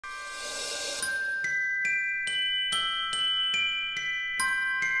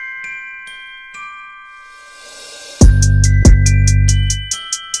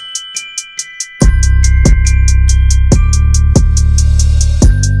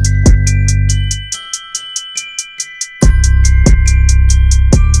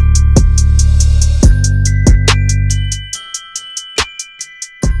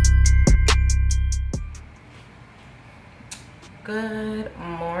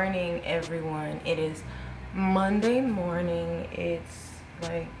morning, everyone. It is Monday morning. It's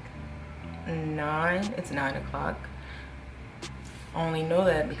like 9. It's 9 o'clock. I only know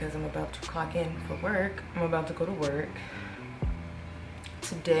that because I'm about to clock in for work. I'm about to go to work.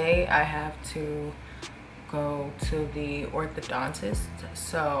 Today I have to go to the orthodontist,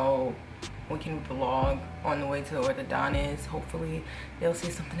 so we can vlog on the way to the orthodontist. Hopefully they'll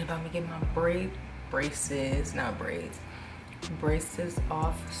see something about me getting my braces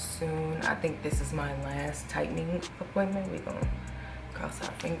off soon. I think this is my last tightening appointment. We're gonna cross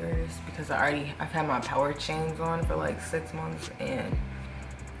our fingers because I've had my power chains on for like 6 months, and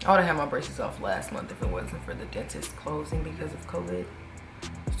I would have had my braces off last month if it wasn't for the dentist closing because of COVID.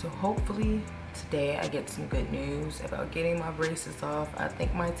 So hopefully today I get some good news about getting my braces off. I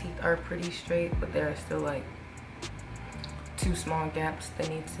think my teeth are pretty straight, but there are still like 2 small gaps that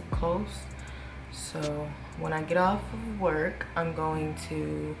need to close. So when I get off of work, I'm going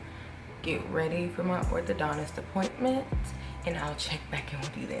to get ready for my orthodontist appointment, and I'll check back in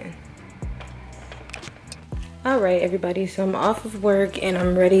with you then. All right, everybody, so I'm off of work and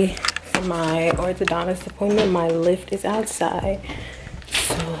I'm ready for my orthodontist appointment. My lift is outside,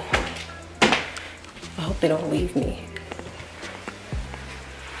 so I hope they don't leave me.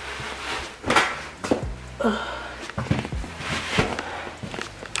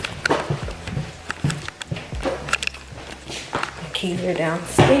 Keys are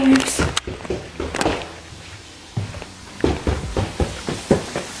downstairs.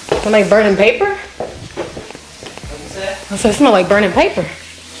 Smell like burning paper? What'd you say? I said, smell like burning paper.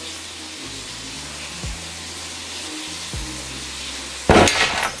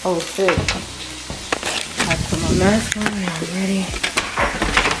 Oh shit. I put my mask on and I'm ready.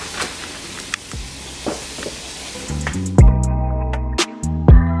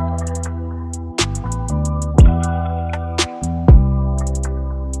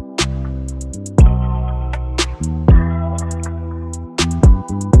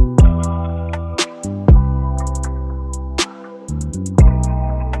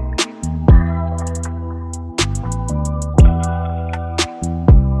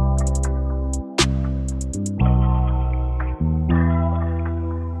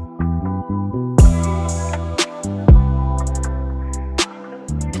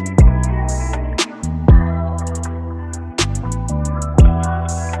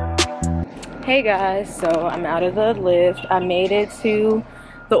 Hey guys, so I'm out of the lift. I made it to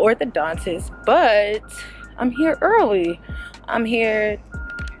the orthodontist, but I'm here early. I'm here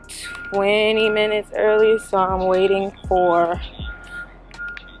 20 minutes early, so I'm waiting for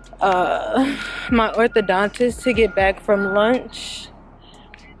my orthodontist to get back from lunch.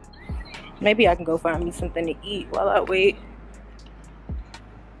 Maybe I can go find me something to eat while I wait.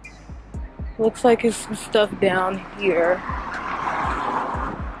 Looks like there's some stuff down here.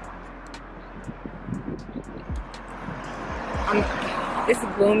 It's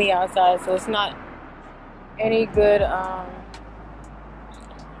gloomy outside, so it's not any good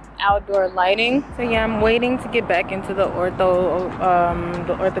outdoor lighting. So yeah, I'm waiting to get back into the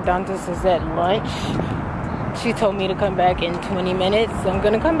the orthodontist is at lunch. She told me to come back in 20 minutes. So I'm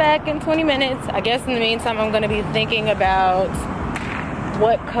gonna come back in 20 minutes. I guess in the meantime, I'm gonna be thinking about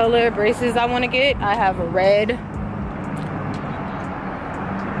what color braces I want to get. I have a red.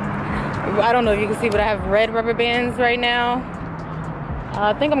 I don't know if you can see, but I have red rubber bands right now.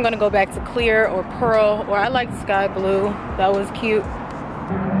 I think I'm gonna go back to clear or pearl, or I like sky blue. That was cute.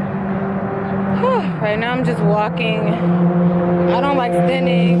 Right now I'm just walking. I don't like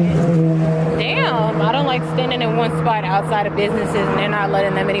standing. Damn, I don't like standing in one spot outside of businesses, and they're not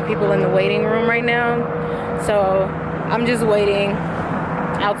letting that many people in the waiting room right now. So I'm just waiting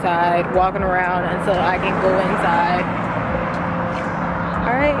outside, walking around until I can go inside.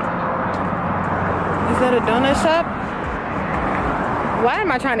 All right. Is that a donut shop? Why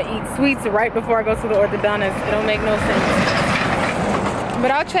am I trying to eat sweets right before I go to the orthodontist? It don't make no sense. But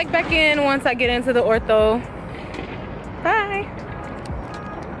I'll check back in once I get into the ortho. Bye.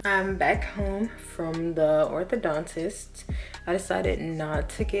 I'm back home from the orthodontist. I decided not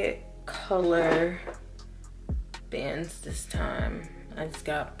to get color bands this time. I just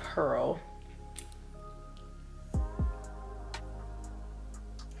got pearl.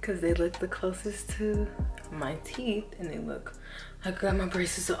 Because they look the closest to my teeth, and they look like I got my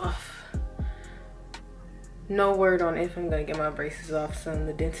braces off. No word on if I'm gonna get my braces off soon.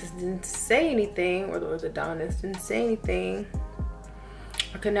 The dentist didn't say anything, or the orthodontist didn't say anything.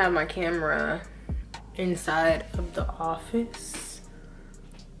 I couldn't have my camera inside of the office,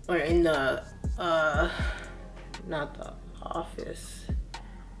 or in the not the office,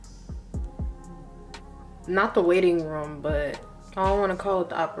 not the waiting room, but I don't want to call it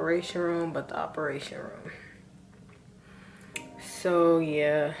the operation room, but the operation room. So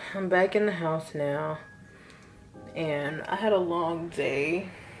yeah, I'm back in the house now, and I had a long day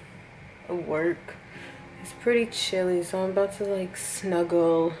of work. It's pretty chilly, so I'm about to like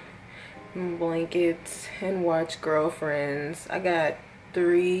snuggle in blankets and watch Girlfriends. I got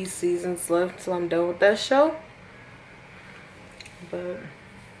 3 seasons left till I'm done with that show. But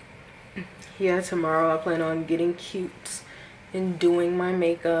yeah, tomorrow I plan on getting cute and doing my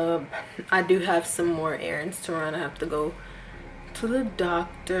makeup. I do have some more errands to run. I have to go to the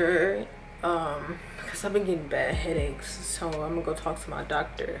doctor because I've been getting bad headaches, so I'm gonna go talk to my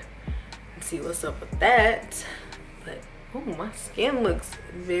doctor and see what's up with that. But oh, my skin looks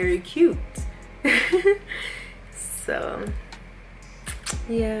very cute. So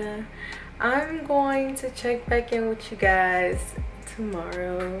yeah, I'm going to check back in with you guys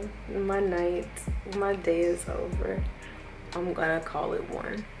tomorrow. My day is over. I'm gonna call it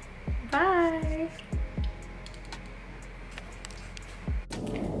one. Bye.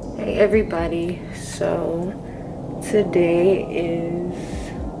 Hey everybody, so today is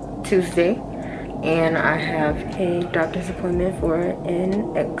Tuesday and I have a doctor's appointment for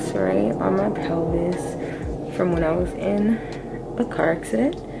an X-ray on my pelvis from when I was in a car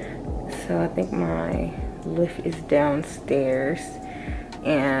accident. So I think my lift is downstairs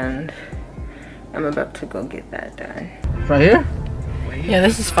and I'm about to go get that done. Right here? Yeah,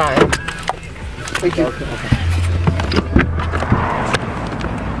 this is fine. Thank you.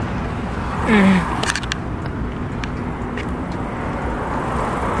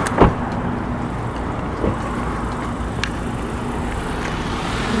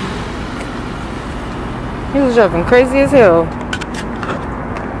 He was driving crazy as hell.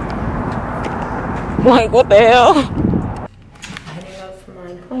 Like, what the hell? Heading out for my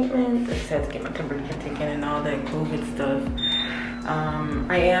appointment. I just had to get my temperature taken and all that COVID stuff.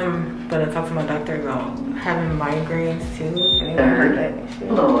 I am gonna talk to my doctor about having migraines too. Heard that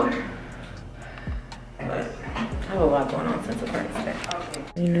issue. Lord. But I have a lot going on since the car accident.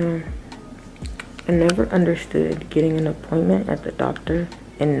 You know, I never understood getting an appointment at the doctor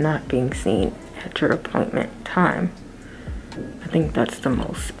and not being seen at your appointment time. I think that's the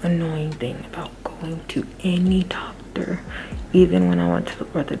most annoying thing about going to any doctor. Even when I went to the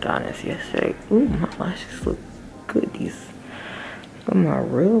orthodontist yesterday. Ooh, my lashes look good. These are my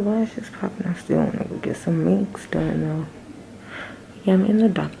real lashes popping. I still want to go get some minks done though. Yeah, I'm in the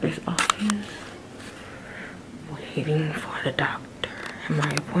doctor's office waiting for the doctor. And my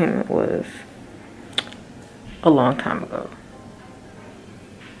appointment was a long time ago.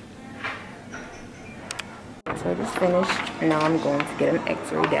 So I just finished. Now I'm going to get an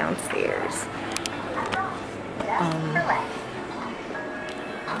X-ray downstairs.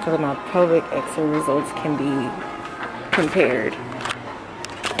 So that my pelvic X-ray results can be compared.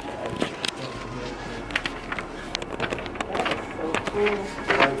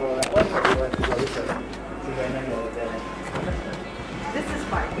 This is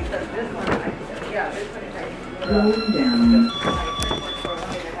fine because this one, yeah, this one is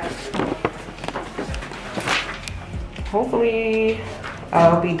hopefully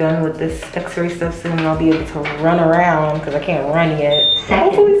I'll be done with this X-ray stuff soon and I'll be able to run around because I can't run yet.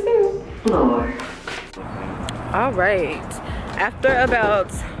 Hopefully soon. Lord. All right. After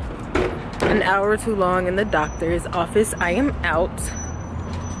about an hour or two long in the doctor's office, I am out.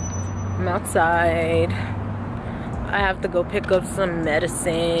 I'm outside. I have to go pick up some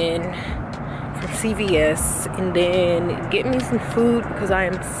medicine from CVS and then get me some food because I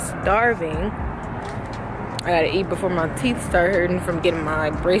am starving. I gotta eat before my teeth start hurting from getting my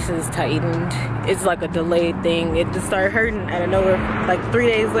braces tightened. It's like a delayed thing. It just started hurting out of nowhere like 3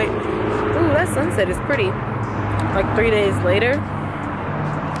 days later. Ooh, that sunset is pretty. Like 3 days later.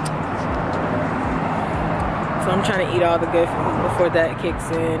 So I'm trying to eat all the good food before that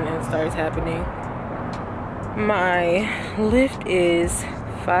kicks in and starts happening. My lift is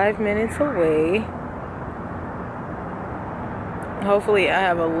 5 minutes away. Hopefully I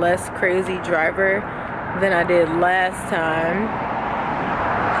have a less crazy driver than I did last time.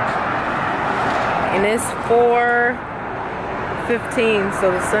 And it's 4:15,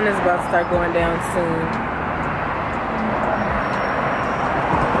 so the sun is about to start going down soon.